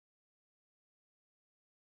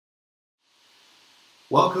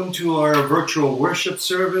Welcome to our virtual worship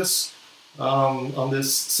service on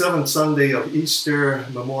this seventh Sunday of Easter,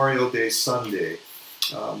 Memorial Day Sunday.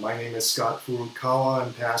 My name is Scott Furukawa.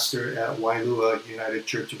 I'm pastor at Wailua United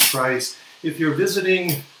Church of Christ. If you're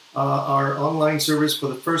visiting our online service for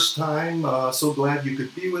the first time, so glad you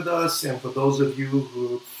could be with us. And for those of you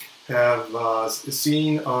who have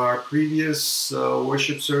seen our previous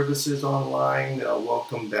worship services online,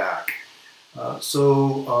 welcome back.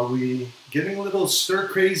 So are we getting a little stir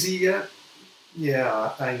crazy yet?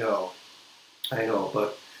 Yeah, I know,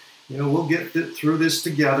 but you know, we'll get through this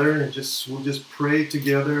together, and we'll just pray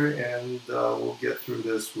together, and we'll get through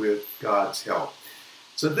this with God's help.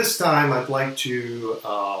 So this time I'd like to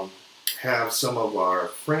have some of our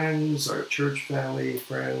friends, our church family,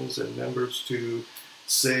 friends and members to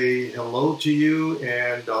say hello to you,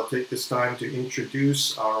 and I'll take this time to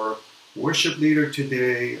introduce our worship leader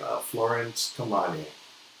today, Florence Tamani.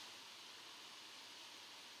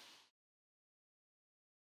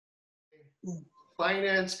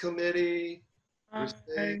 Finance Committee,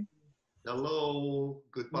 say hello,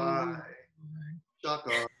 goodbye,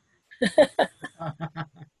 shaka.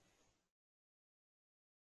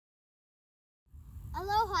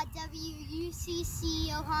 Aloha, WUCC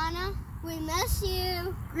Ohana. We miss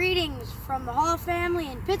you. Greetings from the Hall family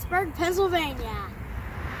in Pittsburgh, Pennsylvania.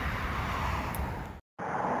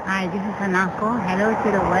 Hi, this is Hanako. Hello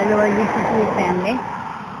to the Wailua UCC family.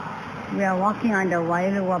 We are walking on the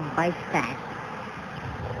Wailua bike path.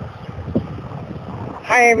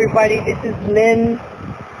 Hi everybody, this is Lynn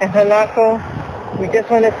and Hanako. We just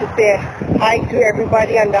wanted to say hi to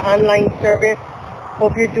everybody on the online service.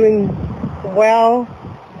 Hope you're doing well,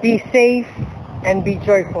 be safe, and be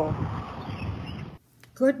joyful.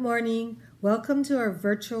 Good morning. Welcome to our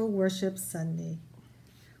virtual worship Sunday.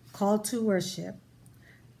 Call to worship.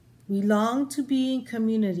 We long to be in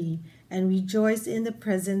community and rejoice in the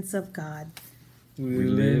presence of God. We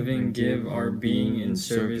live and give our being in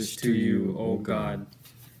service to you, O God.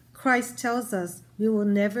 Christ tells us we will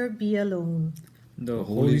never be alone. The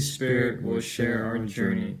Holy Spirit will share our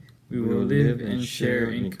journey. We will live and share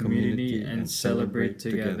in community and celebrate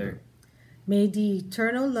together. May the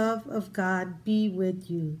eternal love of God be with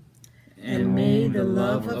you. And may the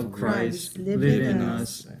love of Christ live in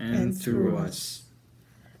us and through us.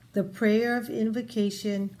 The prayer of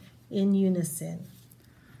invocation in unison.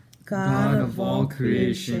 God of all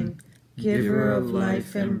creation, giver of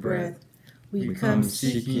life and breath, we come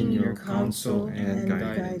seeking your counsel and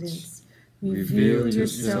guidance. Reveal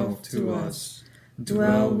yourself to us,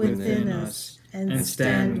 dwell within us, and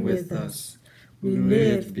stand with us. We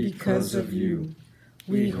live because of you.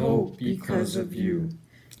 We hope because of you.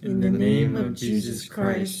 In the name of Jesus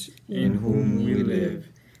Christ, in whom we live,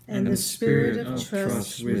 and the spirit of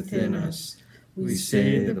trust within us, we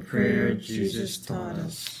say the prayer Jesus taught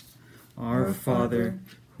us. Our Father,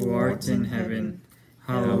 who art in heaven,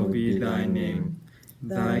 hallowed be thy name.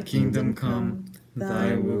 Thy kingdom come,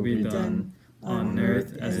 thy will be done, on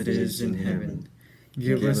earth as it is in heaven.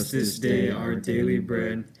 Give us this day our daily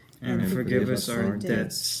bread, and forgive us our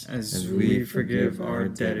debts as we forgive our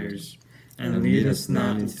debtors. And lead us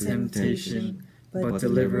not into temptation, but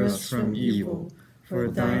deliver us from evil. For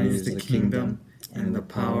thine is the kingdom, and the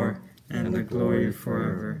power, and the glory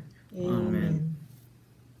forever. Amen.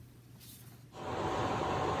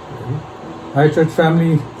 Hi, church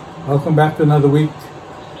family. Welcome back to another week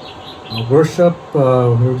of worship.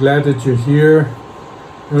 We're glad that you're here.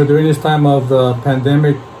 You know, during this time of the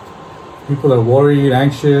pandemic, people are worried,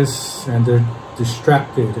 anxious, and they're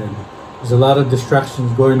distracted. And there's a lot of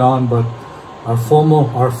distractions going on, but our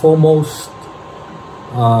foremost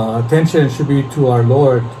attention should be to our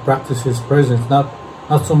Lord, to practice His presence, not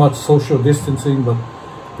so much social distancing, but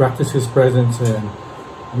practice His presence. And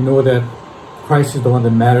we know that Christ is the one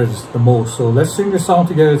that matters the most. So let's sing this song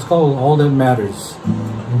together. It's called All That Matters,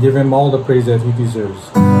 and give Him all the praise that He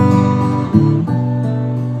deserves.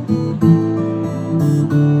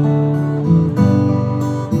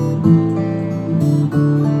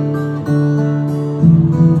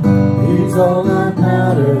 He's all that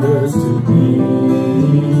matters to me.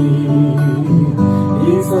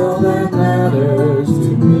 He's all that matters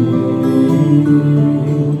to me.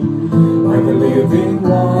 Like the living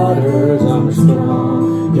waters on a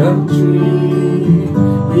strong young tree.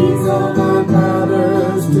 He's all that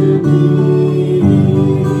matters to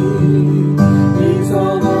me.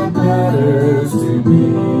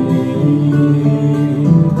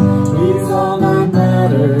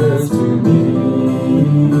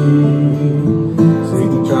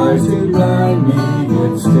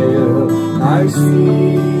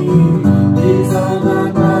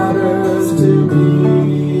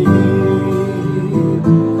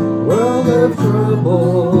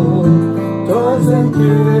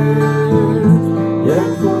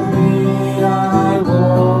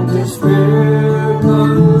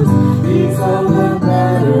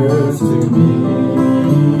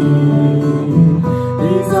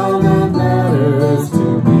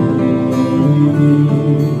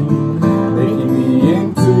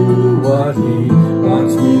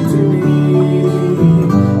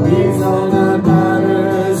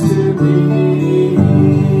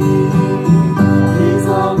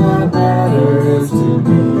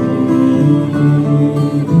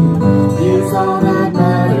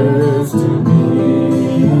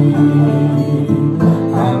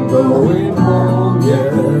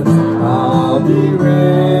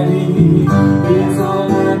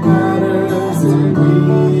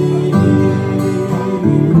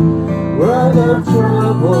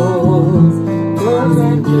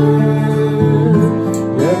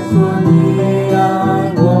 Yet for me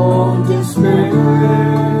I won't despair.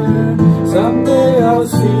 Someday I'll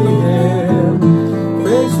see Him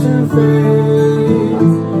face to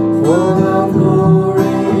face, full of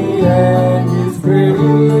glory and His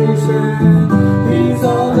grace, and He's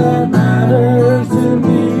all that matters to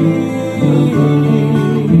me.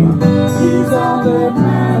 He's all that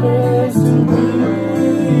matters to me.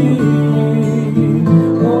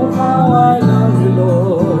 Oh, how I love you,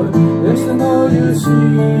 Lord. Yes, I know you see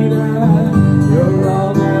that you're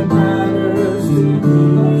all that matters to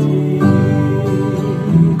me.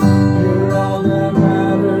 You're all that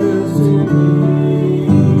matters to me.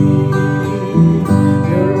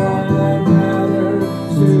 You're all that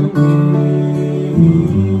matters to me.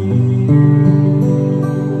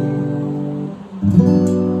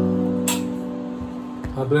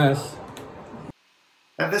 God bless.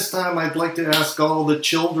 At this time, I'd like to ask all the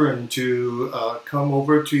children to come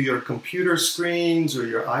over to your computer screens or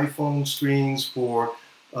your iPhone screens for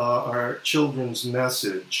our children's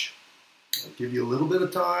message. I'll give you a little bit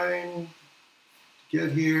of time to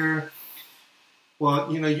get here.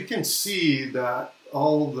 Well, you can see that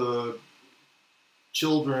all the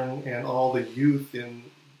children and all the youth in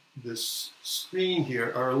this screen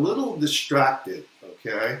here are a little distracted,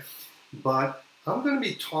 okay? But I'm going to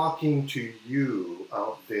be talking to you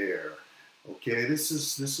out there, okay? This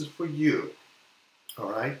is for you, all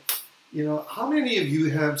right? How many of you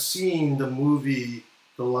have seen the movie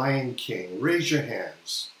The Lion King? Raise your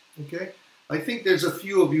hands, okay? I think there's a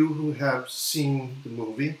few of you who have seen the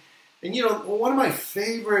movie. And one of my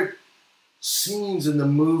favorite scenes in the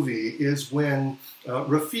movie is when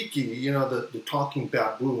Rafiki, the talking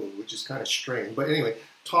baboon, which is kind of strange, but anyway,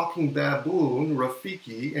 talking baboon,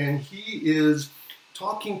 Rafiki, and he is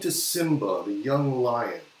talking to Simba, the young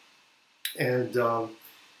lion. And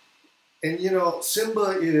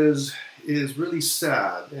Simba is really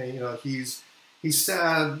sad. And, he's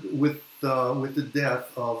sad with the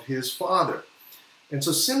death of his father. And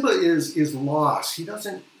so Simba is lost. He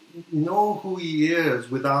doesn't know who he is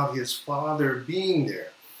without his father being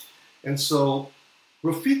there. And so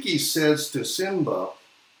Rafiki says to Simba,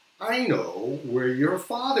 I know where your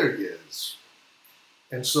father is.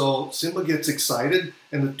 And so Simba gets excited,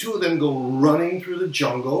 and the two of them go running through the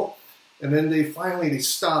jungle, and then they finally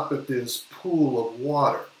stop at this pool of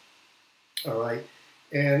water. All right?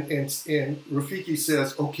 And Rafiki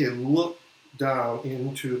says, okay, look down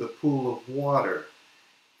into the pool of water.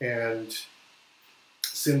 And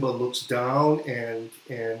Simba looks down and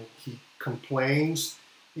he complains,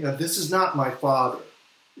 this is not my father.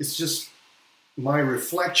 It's just my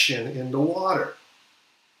reflection in the water.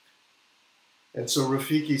 And so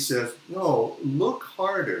Rafiki says, no, look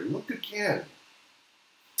harder, look again.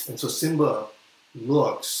 And so Simba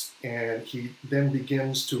looks, and he then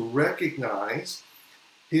begins to recognize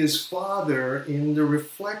his father in the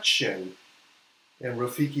reflection. And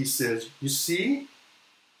Rafiki says, you see,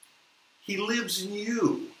 he lives in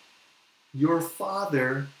you. Your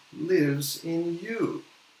father lives in you.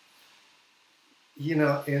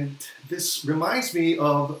 And this reminds me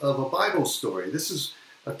of a Bible story. This is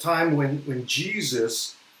a time when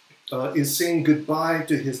Jesus is saying goodbye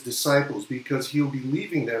to his disciples because he'll be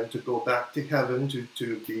leaving them to go back to heaven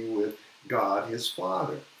to be with God, his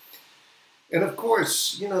Father. And of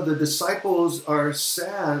course, the disciples are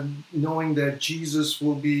sad knowing that Jesus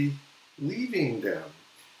will be leaving them.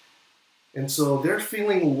 And so they're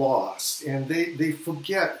feeling lost, and they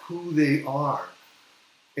forget who they are.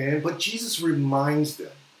 But Jesus reminds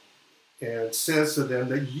them and says to them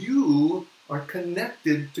that you are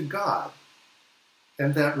connected to God.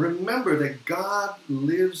 And that remember that God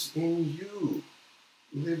lives in you,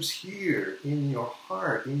 lives here in your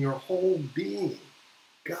heart, in your whole being.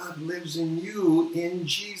 God lives in you in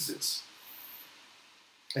Jesus.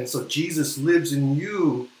 And so Jesus lives in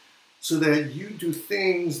you so that you do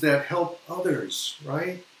things that help others,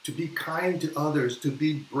 right? To be kind to others, to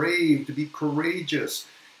be brave, to be courageous.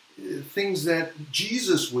 Things that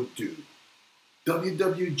Jesus would do.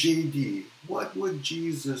 WWJD, what would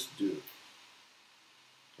Jesus do?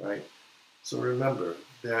 Right? So remember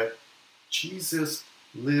that Jesus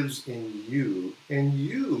lives in you, and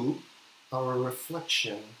you are a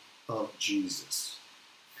reflection of Jesus.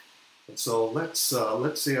 And so let's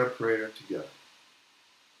say our prayer together.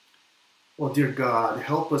 Well, dear God,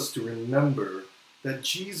 help us to remember that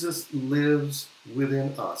Jesus lives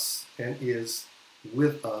within us and is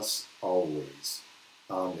with us always.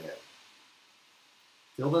 Amen.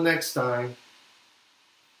 Till the next time,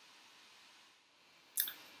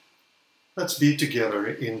 let's be together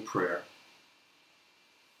in prayer.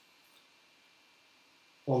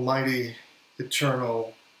 Almighty,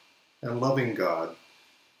 eternal, and loving God.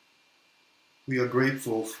 We are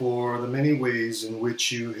grateful for the many ways in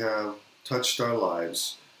which you have touched our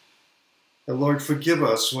lives. And Lord, forgive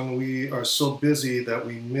us when we are so busy that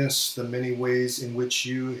we miss the many ways in which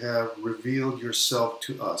you have revealed yourself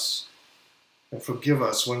to us. And forgive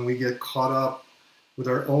us when we get caught up with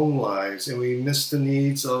our own lives and we miss the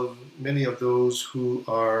needs of many of those who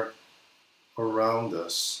are around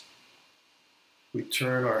us. We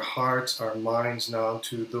turn our hearts, our minds now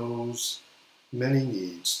to those many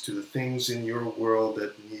needs, to the things in your world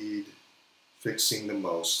that need fixing the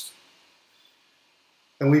most.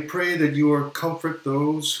 And we pray that you will comfort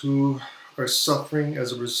those who are suffering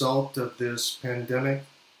as a result of this pandemic.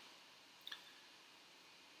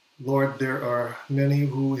 Lord, there are many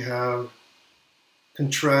who have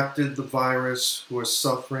contracted the virus, who are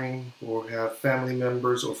suffering, or have family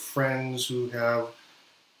members or friends who have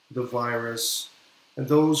the virus, and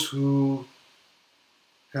those who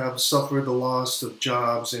have suffered the loss of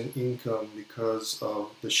jobs and income because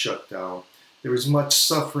of the shutdown. There is much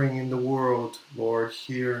suffering in the world. Lord,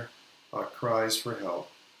 hear our cries for help.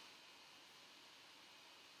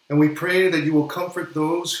 And we pray that you will comfort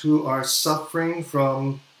those who are suffering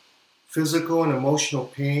from physical and emotional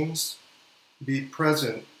pains. Be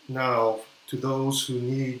present now to those who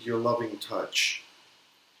need your loving touch.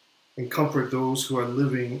 And comfort those who are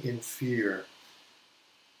living in fear,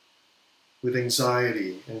 with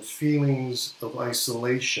anxiety and feelings of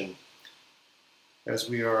isolation as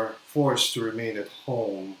we are forced to remain at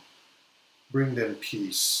home. Bring them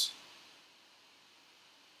peace.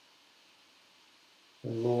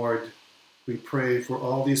 And Lord, we pray for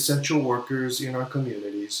all the essential workers in our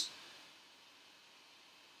communities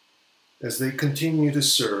as they continue to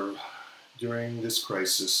serve during this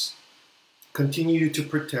crisis. Continue to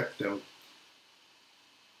protect them.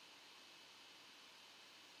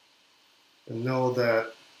 And know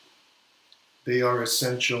that they are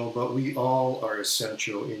essential, but we all are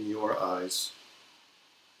essential in your eyes.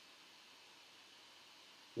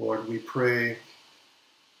 Lord, we pray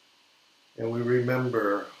and we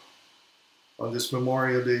remember on this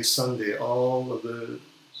Memorial Day Sunday all of the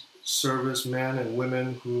servicemen and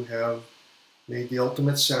women who have made the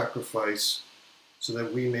ultimate sacrifice so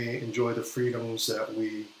that we may enjoy the freedoms that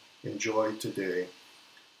we enjoy today.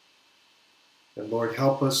 And Lord,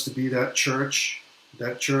 help us to be that church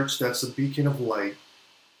that's a beacon of light,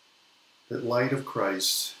 that light of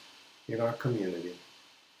Christ in our community.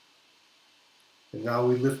 And now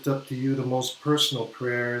we lift up to you the most personal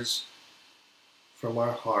prayers from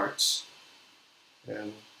our hearts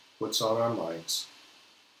and what's on our minds.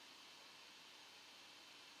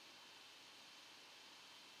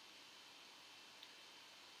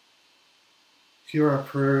 Hear our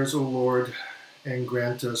prayers, O Lord, and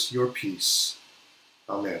grant us your peace.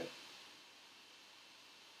 Amen.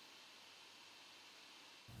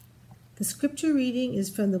 The scripture reading is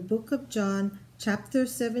from the book of John, chapter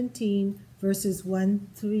 17, verses 1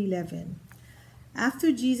 through 11.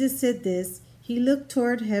 After Jesus said this, he looked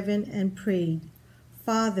toward heaven and prayed,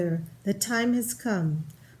 "Father, the time has come.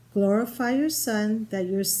 Glorify your Son, that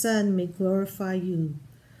your Son may glorify you.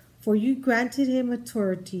 For you granted him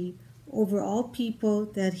authority over all people,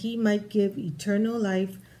 that he might give eternal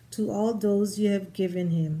life to all those you have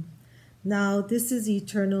given him. Now this is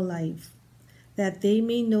eternal life, that they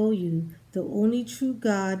may know you, the only true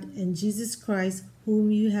God, and Jesus Christ,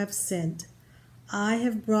 whom you have sent. I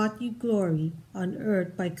have brought you glory on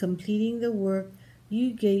earth by completing the work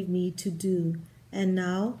you gave me to do. And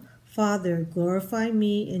now, Father, glorify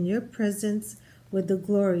me in your presence with the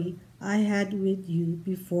glory I had with you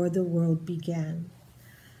before the world began.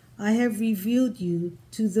 I have revealed you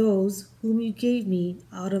to those whom you gave me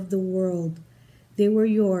out of the world. They were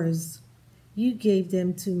yours. You gave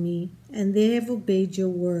them to me, and they have obeyed your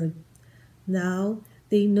word. Now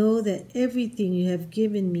they know that everything you have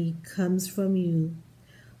given me comes from you.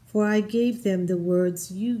 For I gave them the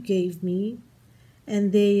words you gave me,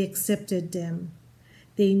 and they accepted them.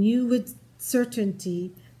 They knew with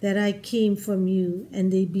certainty that I came from you,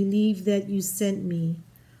 and they believe that you sent me.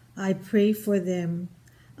 I pray for them.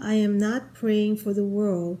 I am not praying for the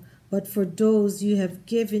world, but for those you have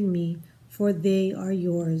given me, for they are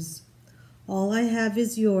yours. All I have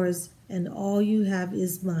is yours, and all you have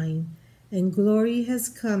is mine, and glory has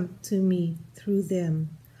come to me through them.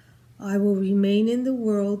 I will remain in the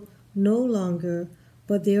world no longer,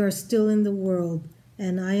 but they are still in the world,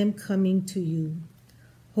 and I am coming to you.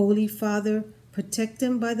 Holy Father, protect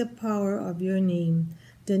them by the power of your name,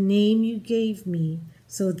 the name you gave me,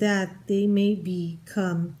 so that they may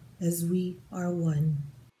become as we are one.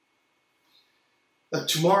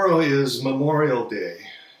 Tomorrow is Memorial Day,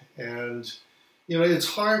 and it's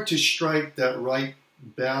hard to strike that right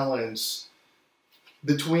balance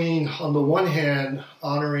between, on the one hand,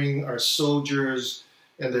 honoring our soldiers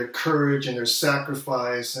and their courage and their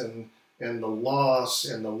sacrifice and the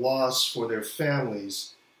loss for their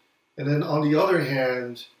families, and then on the other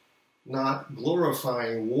hand, not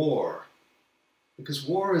glorifying war, because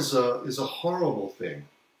war is a horrible thing.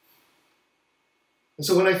 And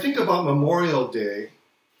so when I think about Memorial Day,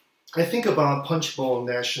 I think about Punchbowl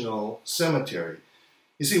National Cemetery.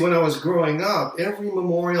 You see, when I was growing up, every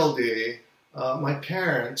Memorial Day, my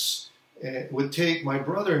parents would take my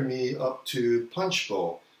brother and me up to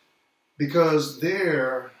Punchbowl, because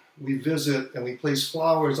there we visit and we place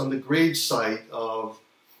flowers on the grave site of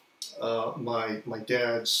my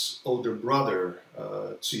dad's older brother,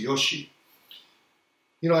 Tsuyoshi.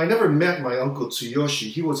 I never met my uncle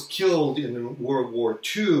Tsuyoshi. He was killed in World War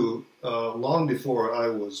II long before I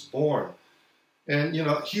was born. And,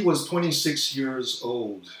 he was 26 years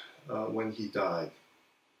old when he died.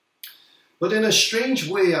 But in a strange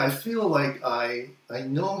way, I feel like I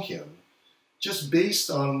know him, just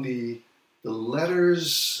based on the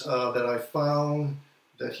letters that I found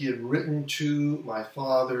that he had written to my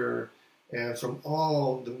father, and from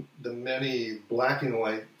all the many black and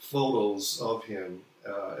white photos of him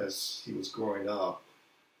as he was growing up.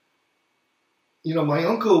 My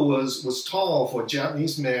uncle was tall for a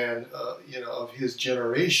Japanese man, of his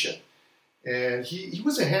generation. And he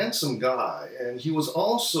was a handsome guy, and he was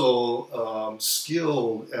also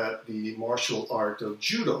skilled at the martial art of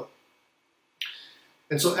judo.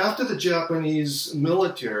 And so after the Japanese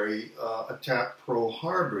military attacked Pearl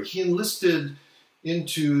Harbor, he enlisted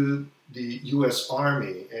into the U.S.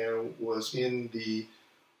 Army and was in the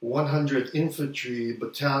 100th Infantry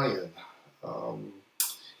Battalion.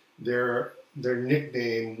 Their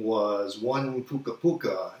nickname was One Puka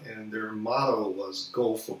Puka, and their motto was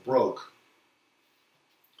Go for Broke.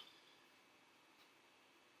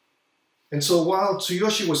 And so while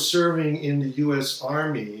Tsuyoshi was serving in the U.S.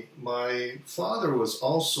 Army, my father was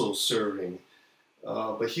also serving,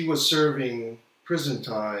 but he was serving prison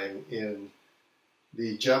time in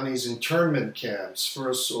the Japanese internment camps,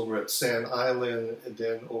 first over at Sand Island, and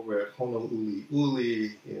then over at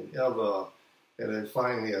Honouliuli in Ewa, and then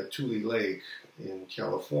finally at Tule Lake in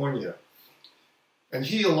California. And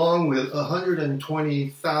he, along with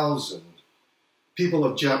 120,000 people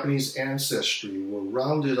of Japanese ancestry, were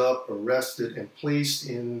rounded up, arrested, and placed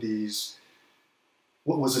in these,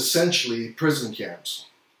 what was essentially prison camps.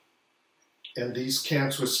 And these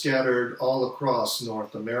camps were scattered all across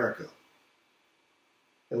North America.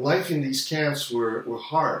 And life in these camps were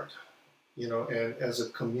hard, and as a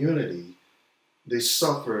community, they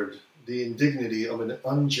suffered the indignity of an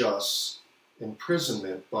unjust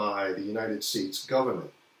imprisonment by the United States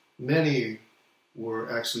government. Many were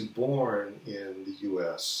actually born in the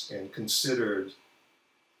U.S. and considered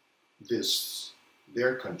this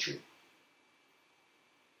their country.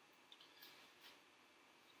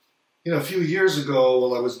 A few years ago,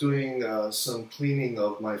 while I was doing some cleaning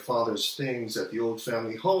of my father's things at the old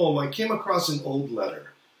family home, I came across an old letter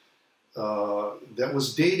that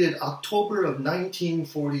was dated October of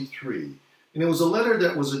 1943. And it was a letter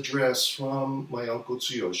that was addressed from my uncle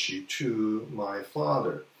Tsuyoshi to my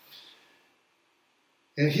father.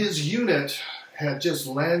 And his unit had just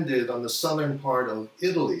landed on the southern part of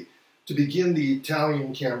Italy to begin the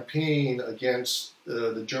Italian campaign against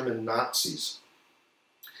the German Nazis.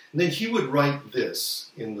 And then he would write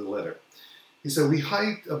this in the letter. He said, "We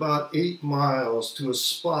hiked about 8 miles to a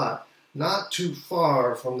spot not too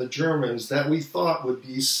far from the Germans that we thought would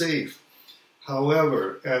be safe.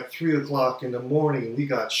 However, at 3 o'clock in the morning, we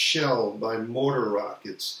got shelled by mortar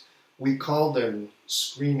rockets. We called them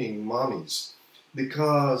screaming mommies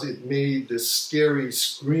because it made this scary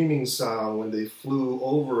screaming sound when they flew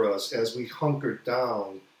over us as we hunkered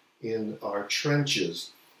down in our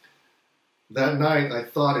trenches. That night, I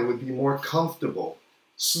thought it would be more comfortable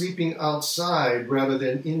sleeping outside rather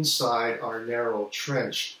than inside our narrow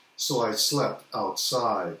trench, so I slept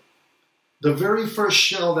outside. The very first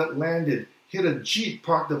shell that landed hit a Jeep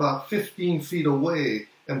parked about 15 feet away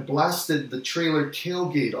and blasted the trailer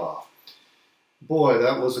tailgate off. Boy,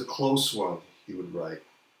 that was a close one," he would write.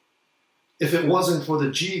 "If it wasn't for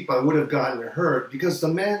the Jeep, I would have gotten hurt because the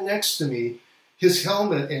man next to me, his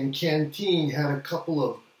helmet and canteen had a couple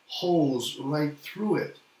of holes right through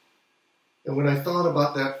it. And when I thought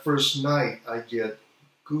about that first night, I get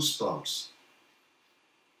goosebumps."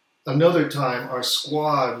 Another time, our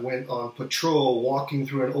squad went on patrol walking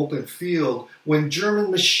through an open field when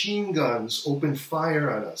German machine guns opened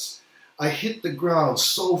fire on us. I hit the ground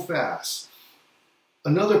so fast.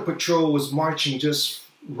 Another patrol was marching just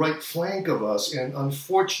right flank of us, and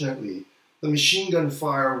unfortunately, the machine gun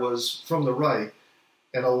fire was from the right,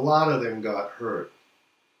 and a lot of them got hurt.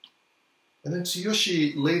 And then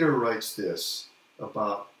Tsuyoshi later writes this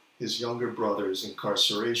about his younger brother's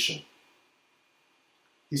incarceration.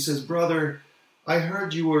 He says, "Brother, I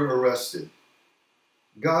heard you were arrested.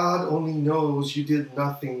 God only knows you did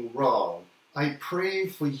nothing wrong. I pray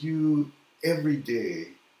for you every day.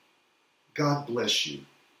 God bless you,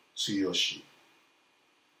 Tsuyoshi."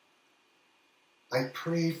 I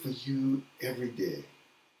pray for you every day.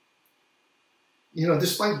 You know,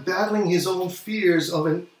 despite battling his own fears of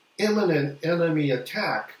an imminent enemy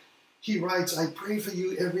attack, he writes, "I pray for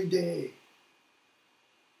you every day."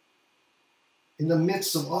 In the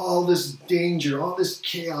midst of all this danger, all this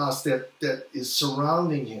chaos that is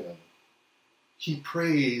surrounding him, he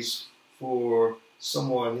prays for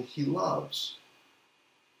someone he loves.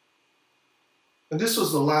 And this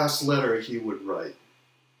was the last letter he would write.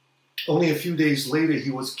 Only a few days later, he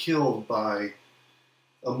was killed by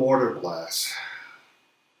a mortar blast.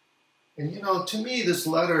 And you know, to me, this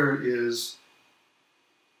letter is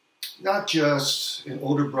not just an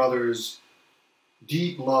older brother's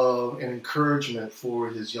deep love and encouragement for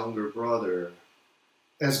his younger brother,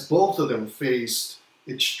 as both of them faced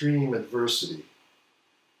extreme adversity,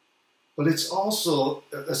 but it's also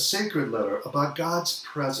a sacred letter about God's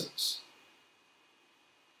presence,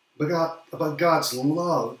 about God's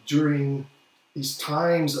love during these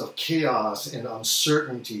times of chaos and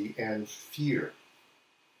uncertainty and fear.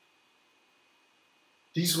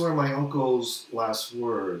 These were my uncle's last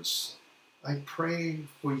words. "I pray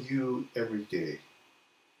for you every day."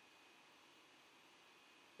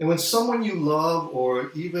 And when someone you love,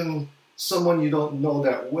 or even someone you don't know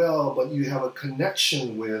that well, but you have a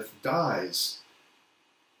connection with, dies,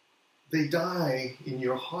 they die in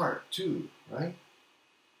your heart too, right?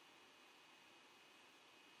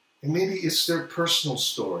 And maybe it's their personal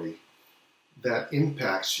story that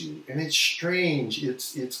impacts you. And it's strange,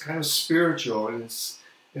 it's kind of spiritual, and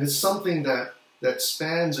it's something that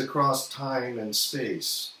spans across time and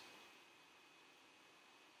space.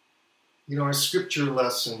 You know, our scripture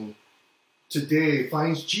lesson today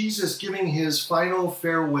finds Jesus giving his final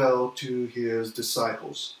farewell to his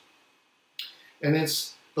disciples. And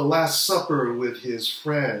it's the Last Supper with his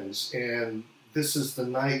friends, and this is the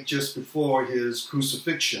night just before his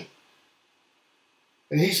crucifixion.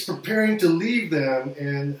 And he's preparing to leave them,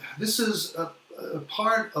 and this is a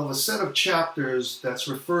part of a set of chapters that's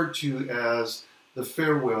referred to as the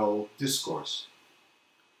farewell discourse.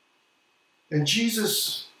 And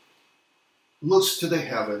Jesus looks to the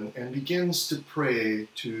heaven and begins to pray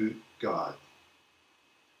to God.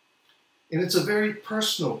 And it's a very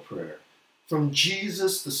personal prayer, from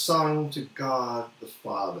Jesus the Son to God the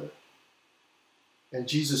Father. And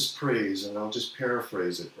Jesus prays, and I'll just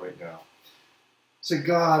paraphrase it right now. Say,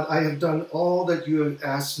 "God, I have done all that you have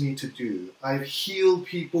asked me to do. I've healed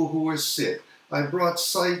people who were sick. I brought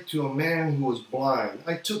sight to a man who was blind.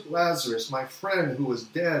 I took Lazarus, my friend who was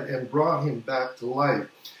dead, and brought him back to life.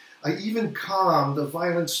 I even calmed the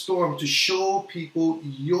violent storm to show people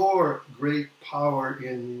your great power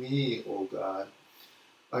in me, O God.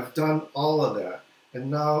 I've done all of that,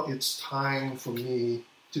 and now it's time for me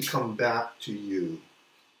to come back to you.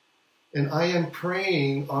 And I am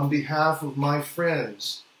praying on behalf of my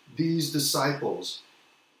friends, these disciples.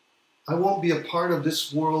 I won't be a part of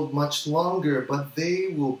this world much longer, but they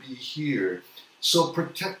will be here. So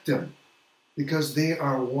protect them, because they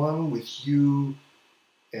are one with you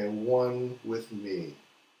and one with me."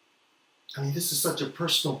 I mean, this is such a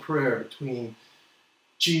personal prayer between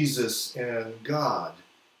Jesus and God.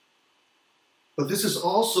 But this is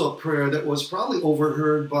also a prayer that was probably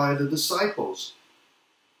overheard by the disciples.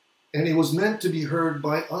 And it was meant to be heard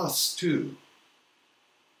by us too.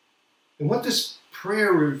 And what this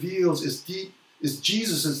prayer reveals is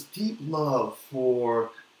Jesus' deep love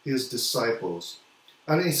for his disciples.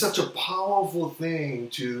 I mean, it's such a powerful thing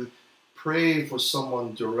to pray for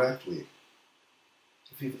someone directly.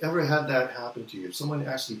 If you've ever had that happen to you, if someone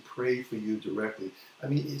actually prayed for you directly, I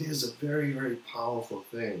mean, it is a very, very powerful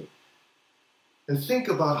thing. And think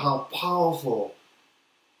about how powerful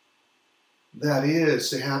that is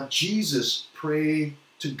to have Jesus pray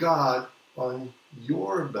to God on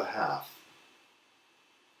your behalf.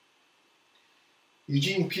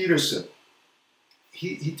 Eugene Peterson,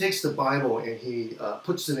 he takes the Bible and he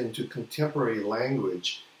puts it into contemporary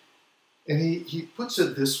language. And he puts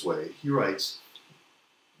it this way. He writes,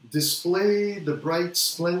 "Display the bright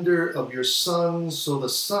splendor of your sun, so the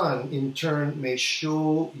sun in turn may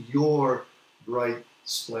show your bright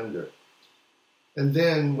splendor." And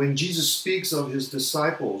then when Jesus speaks of his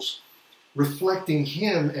disciples, reflecting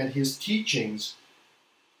him and his teachings,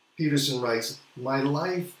 Peterson writes, my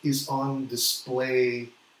life is on display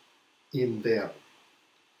in them.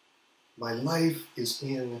 My life is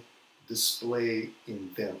in display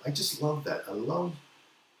in them. I just love that. I love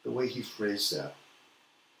the way he phrased that.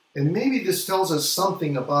 And maybe this tells us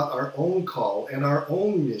something about our own call and our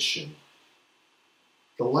own mission.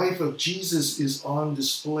 The life of Jesus is on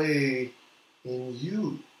display in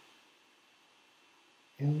you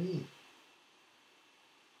and me.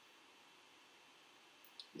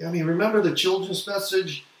 I mean, remember the children's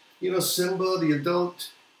message? You know, Simba, the adult,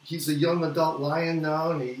 he's a young adult lion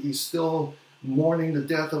now, and he's still mourning the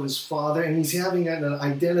death of his father, and he's having an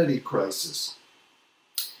identity crisis.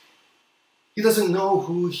 He doesn't know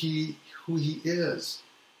who he is.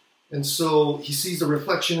 And so he sees a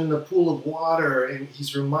reflection in the pool of water, and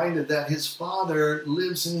he's reminded that his Father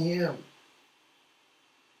lives in him,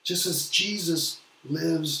 just as Jesus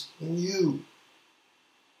lives in you.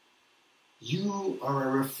 You are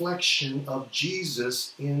a reflection of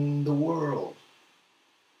Jesus in the world.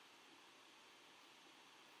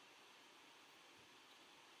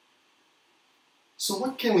 So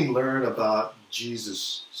what can we learn about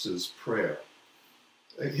Jesus' prayer?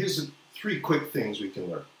 Here's 3 quick things we can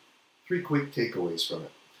learn. 3 quick takeaways from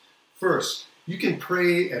it. First, you can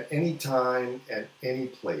pray at any time, at any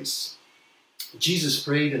place. Jesus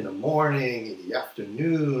prayed in the morning, in the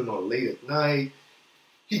afternoon, or late at night.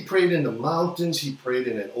 He prayed in the mountains. He prayed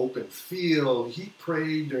in an open field. He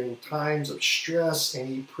prayed during times of stress, and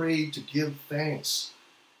he prayed to give thanks.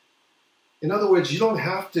 In other words, you don't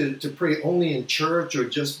have to pray only in church or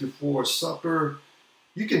just before supper.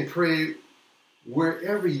 You can pray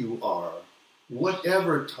wherever you are,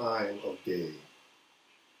 whatever time of day.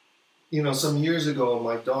 You know, some years ago,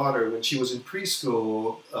 my daughter, when she was in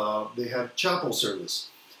preschool, they had chapel service.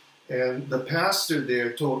 And the pastor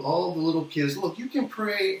there told all the little kids, look, you can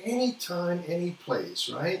pray anytime, any place,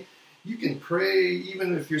 right? You can pray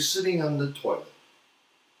even if you're sitting on the toilet.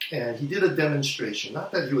 And he did a demonstration.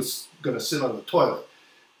 Not that he was going to sit on the toilet,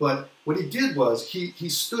 but what he did was he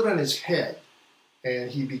stood on his head and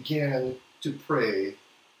he began to pray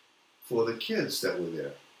for the kids that were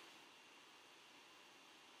there.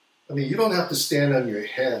 I mean, you don't have to stand on your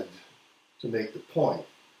head to make the point.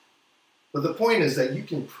 But the point is that you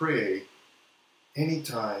can pray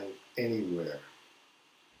anytime, anywhere.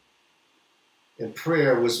 And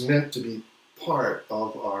prayer was meant to be part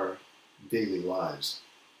of our daily lives.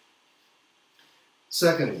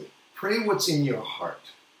 Secondly, pray what's in your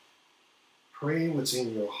heart. Pray what's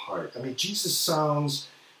in your heart. I mean, Jesus'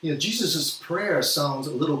 prayer sounds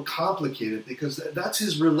a little complicated because that's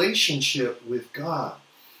his relationship with God.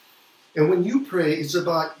 And when you pray, it's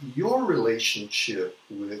about your relationship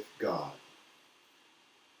with God.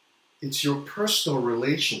 It's your personal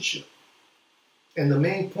relationship. And the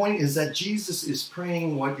main point is that Jesus is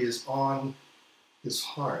praying what is on his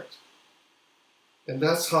heart. And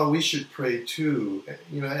that's how we should pray too.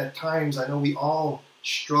 You know, at times, I know we all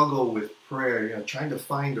struggle with prayer, you know, trying to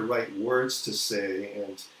find the right words to say.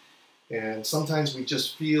 And sometimes we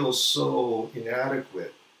just feel so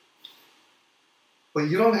inadequate. But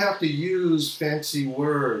you don't have to use fancy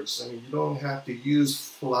words. I mean, you don't have to use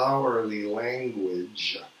flowery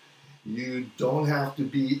language. You don't have to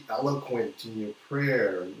be eloquent in your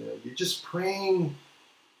prayer. You know, you're just praying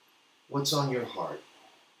what's on your heart.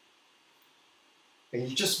 And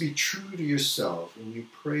you just be true to yourself and you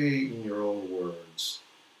pray in your own words.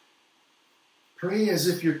 Pray as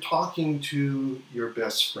if you're talking to your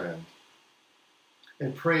best friend.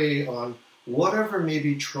 And pray on whatever may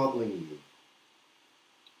be troubling you.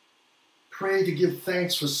 Pray to give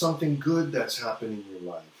thanks for something good that's happened in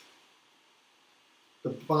your life. The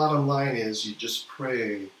bottom line is you just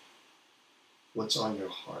pray what's on your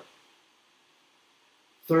heart.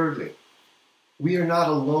 Thirdly, we are not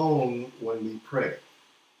alone when we pray.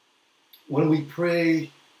 When we pray,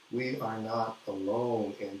 we are not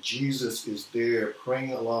alone, and Jesus is there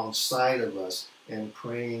praying alongside of us and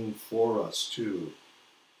praying for us too.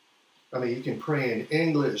 I mean, you can pray in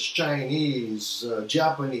English, Chinese,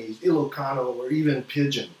 Japanese, Ilocano, or even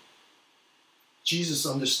Pidgin. Jesus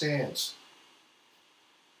understands.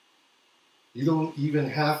 You don't even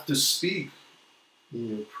have to speak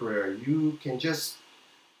in your prayer. You can just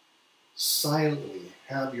silently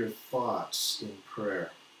have your thoughts in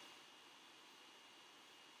prayer.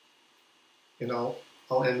 And I'll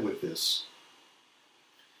end with this.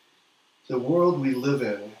 The world we live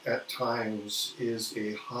in at times is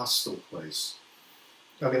a hostile place.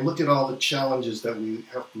 I mean, look at all the challenges that we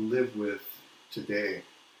have to live with today.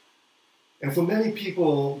 And for many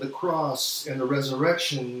people, the cross and the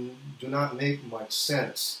resurrection do not make much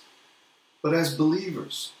sense. But as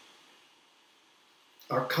believers,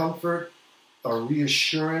 our comfort, our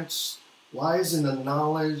reassurance lies in the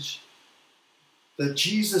knowledge that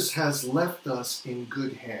Jesus has left us in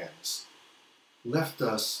good hands, left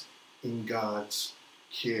us in God's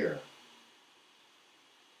care.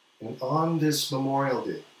 And on this Memorial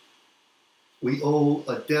Day, we owe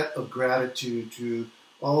a debt of gratitude to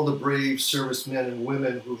all the brave servicemen and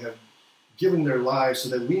women who have given their lives so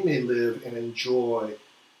that we may live and enjoy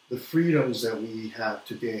the freedoms that we have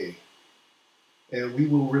today. And we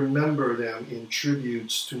will remember them in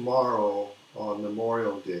tributes tomorrow on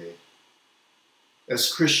Memorial Day.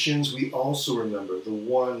 As Christians, we also remember the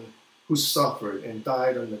one who suffered and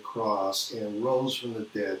died on the cross and rose from the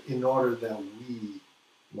dead in order that we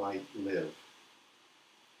might live.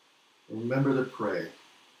 Remember to pray.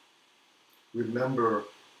 Remember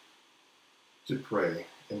to pray,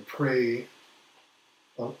 and pray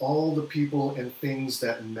on all the people and things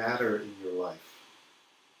that matter in your life.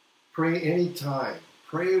 Pray anytime.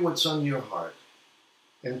 Pray what's on your heart.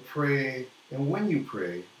 And pray, and when you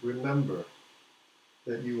pray, remember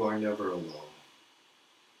that you are never alone.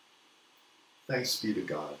 Thanks be to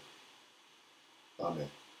God. Amen.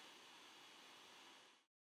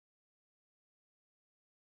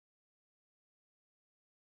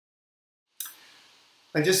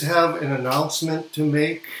 I just have an announcement to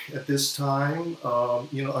make at this time.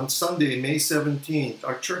 On Sunday, May 17th,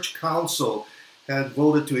 our church council had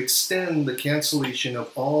voted to extend the cancellation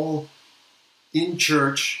of all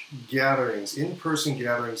in-church gatherings, in-person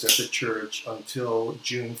gatherings at the church until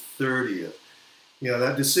June 30th.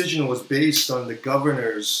 That decision was based on the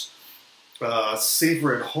governor's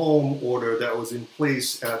safer at home order that was in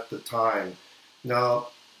place at the time. Now,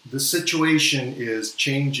 the situation is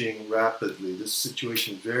changing rapidly. This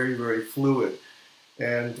situation is very, very fluid.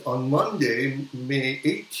 And on Monday, May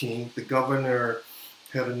 18th, the governor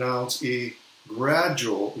had announced a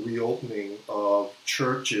gradual reopening of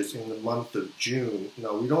churches in the month of June.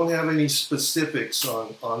 Now, we don't have any specifics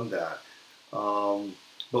on that,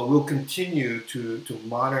 but we'll continue to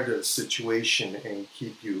monitor the situation and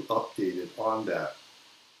keep you updated on that.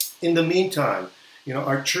 In the meantime,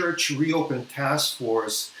 our church reopen task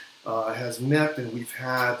force has met, and we've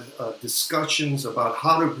had discussions about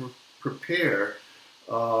how to prepare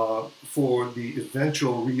for the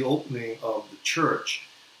eventual reopening of the church.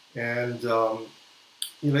 And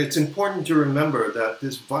it's important to remember that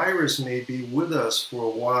this virus may be with us for a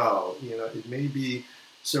while. It may be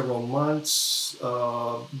several months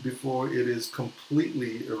before it is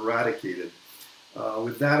completely eradicated.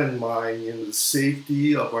 With that in mind, the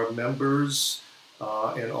safety of our members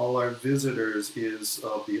and all our visitors is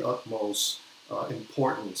of the utmost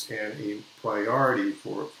importance and a priority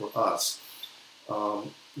for us.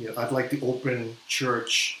 I'd like to open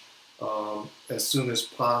church as soon as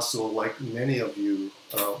possible, like many of you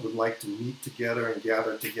would like to meet together and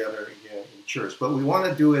gather together again in church. But we want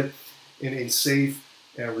to do it in a safe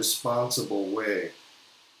and responsible way.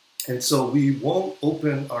 And so we won't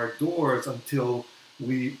open our doors until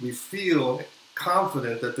we feel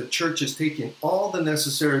confident that the church is taking all the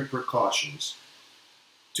necessary precautions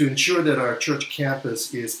to ensure that our church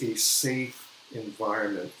campus is a safe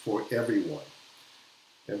environment for everyone.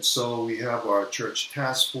 And so we have our church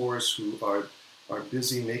task force who are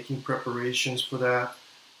busy making preparations for that.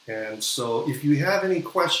 And so if you have any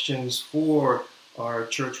questions for our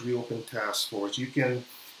church reopen task force, you can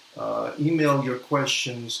email your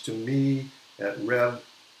questions to me at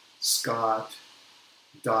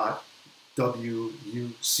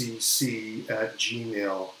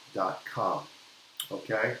revscott.wucc@gmail.com.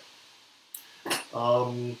 Okay?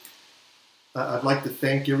 I'd like to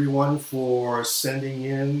thank everyone for sending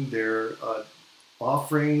in their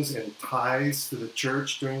offerings and tithes to the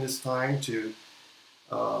church during this time.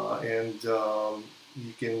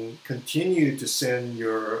 You can continue to send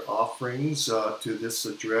your offerings to this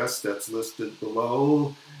address that's listed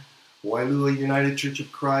below. Wailua United Church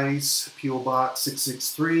of Christ, P.O. Box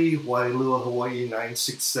 663, Wailua, Hawaii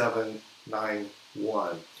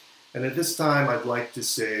 96791. And at this time, I'd like to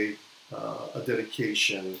say a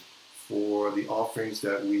dedication for the offerings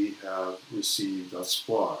that we have received thus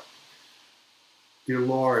far. Dear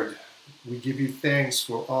Lord, we give you thanks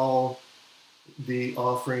for all the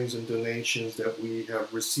offerings and donations that we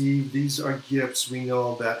have received. These are gifts we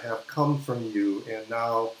know that have come from you, and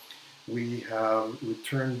now we have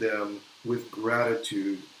returned them with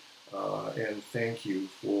gratitude and thank you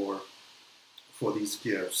for these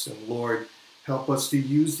gifts. And Lord, help us to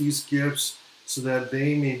use these gifts so that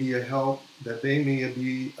they may be a help, that they may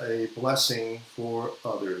be a blessing for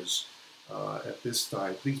others at this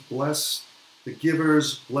time. Please bless the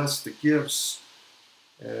givers, bless the gifts,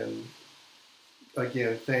 and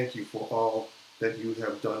again, thank you for all that you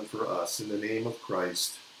have done for us. In the name of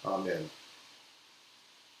Christ, amen.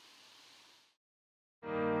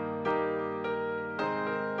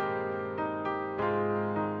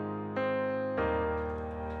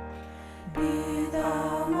 Be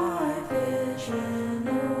thou my vision,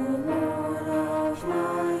 O Lord of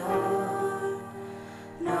my heart,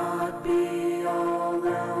 not be all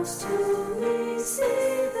else to me,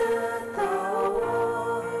 save that thou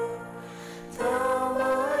art. Thou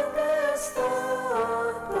my best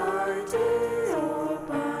thought by day or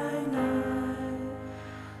by night,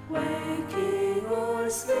 waking or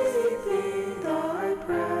sleeping, thy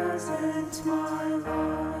presence my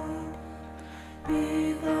light.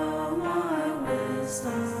 Be thou my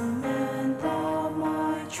wisdom, and thou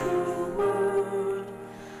my true word.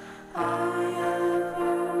 I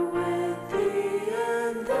ever with thee,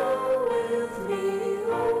 and thou with me,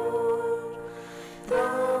 Lord.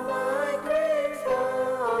 Thou my great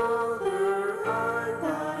Father, I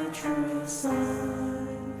thy true Son.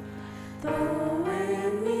 Thou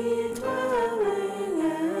in me dwelling,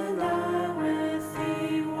 and I with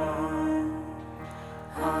thee one.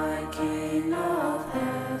 High King of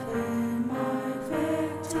heaven, my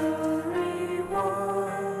victory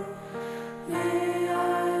won. May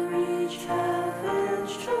I reach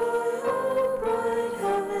heaven's joy, O bright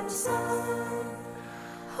heaven's sun.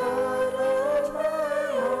 Heart of my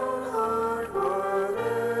own heart,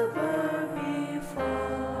 whatever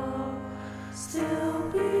befall, still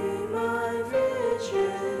be my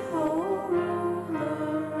vision, O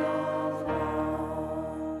ruler of all.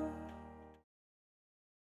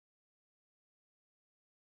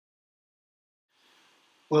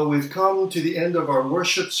 Well, we've come to the end of our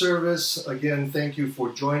worship service. Again, thank you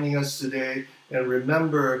for joining us today. And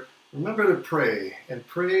remember to pray, and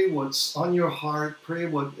pray what's on your heart. Pray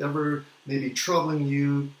whatever may be troubling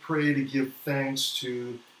you. Pray to give thanks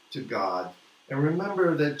to God. And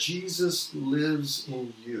remember that Jesus lives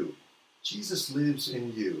in you. Jesus lives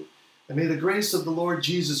in you. And may the grace of the Lord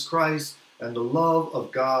Jesus Christ and the love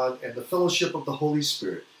of God and the fellowship of the Holy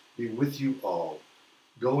Spirit be with you all.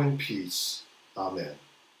 Go in peace. Amen.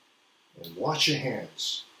 And wash your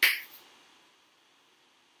hands.